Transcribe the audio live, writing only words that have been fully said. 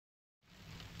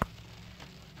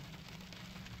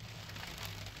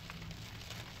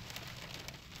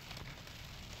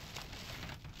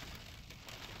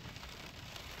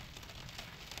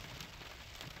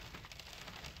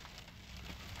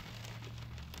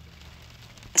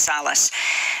Gonzalez.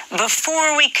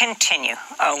 Before we continue,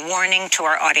 a warning to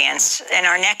our audience. In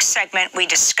our next segment, we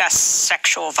discuss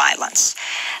sexual violence,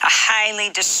 a highly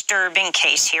disturbing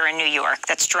case here in New York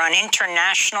that's drawn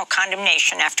international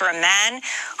condemnation after a man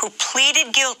who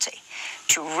pleaded guilty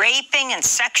to raping and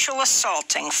sexual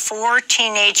assaulting 4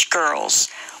 teenage girls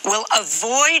will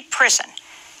avoid prison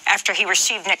after he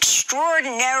received an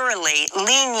extraordinarily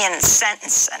lenient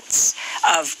sentence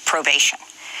of probation.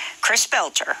 Chris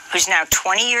Belter, who's now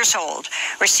 20 years old,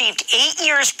 received 8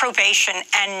 years probation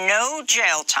and no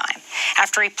jail time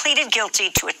after he pleaded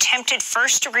guilty to attempted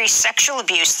first-degree sexual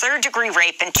abuse, third-degree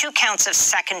rape, and 2 counts of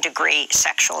second-degree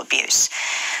sexual abuse.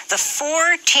 The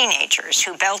 4 teenagers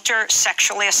who Belter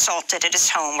sexually assaulted at his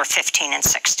home were 15 and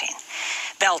 16.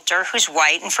 Belter, who's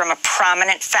white and from a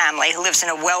prominent family who lives in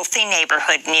a wealthy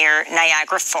neighborhood near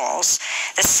Niagara Falls.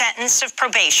 The sentence of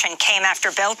probation came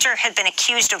after Belter had been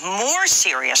accused of more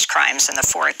serious crimes than the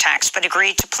 4 attacks, but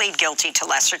agreed to plead guilty to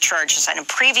lesser charges, and a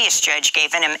previous judge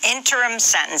gave him an interim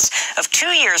sentence of 2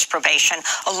 years probation,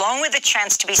 along with a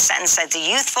chance to be sentenced as a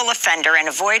youthful offender and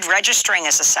avoid registering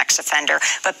as a sex offender.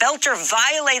 But Belter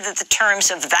violated the terms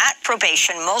of that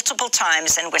probation multiple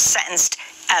times and was sentenced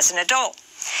as an adult.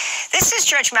 This is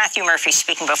Judge Matthew Murphy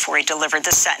speaking before he delivered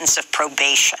the sentence of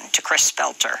probation to Chris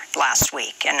Belter last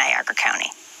week in Niagara County.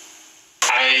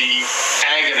 I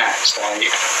agonized.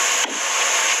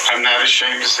 I'm not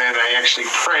ashamed to say that I actually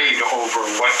prayed over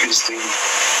what is the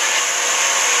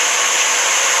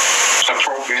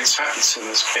appropriate sentence in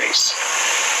this case.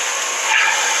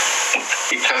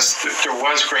 Because there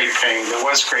was great pain, there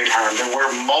was great harm, there were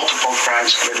multiple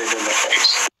crimes committed in the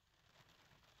case.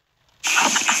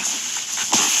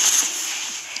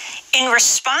 In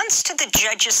response to the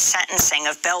judge's sentencing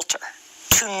of Belter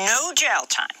to no jail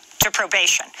time, to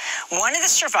probation, one of the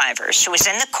survivors who was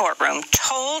in the courtroom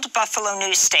told Buffalo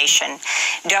news station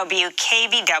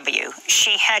WKBW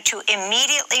she had to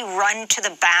immediately run to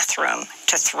the bathroom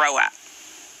to throw up.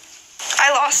 I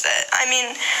lost it. I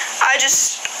mean, I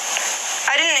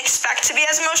didn't expect to be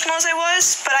as emotional as I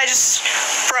was, but I just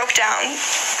broke down.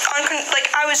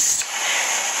 I was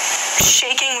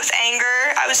shaking with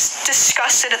anger. I was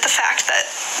disgusted at the fact that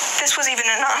this was even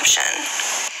an option.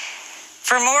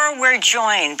 For more, we're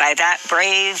joined by that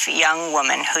brave young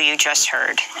woman who you just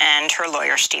heard and her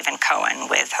lawyer, Stephen Cohen,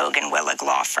 with Hogan Willig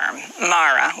Law Firm.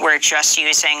 Mara, we're just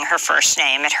using her first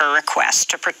name at her request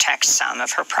to protect some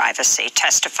of her privacy,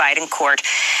 testified in court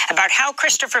about how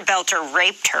Christopher Belter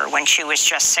raped her when she was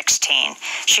just 16.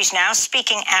 She's now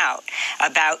speaking out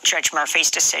about Judge Murphy's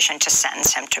decision to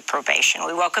sentence him to probation.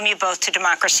 We welcome you both to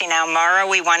Democracy Now! Mara,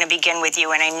 we want to begin with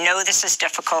you, and I know this is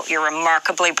difficult. You're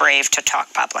remarkably brave to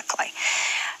talk publicly.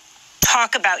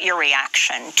 Talk about your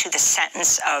reaction to the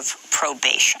sentence of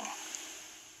probation.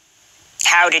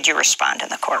 How did you respond in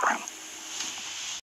the courtroom?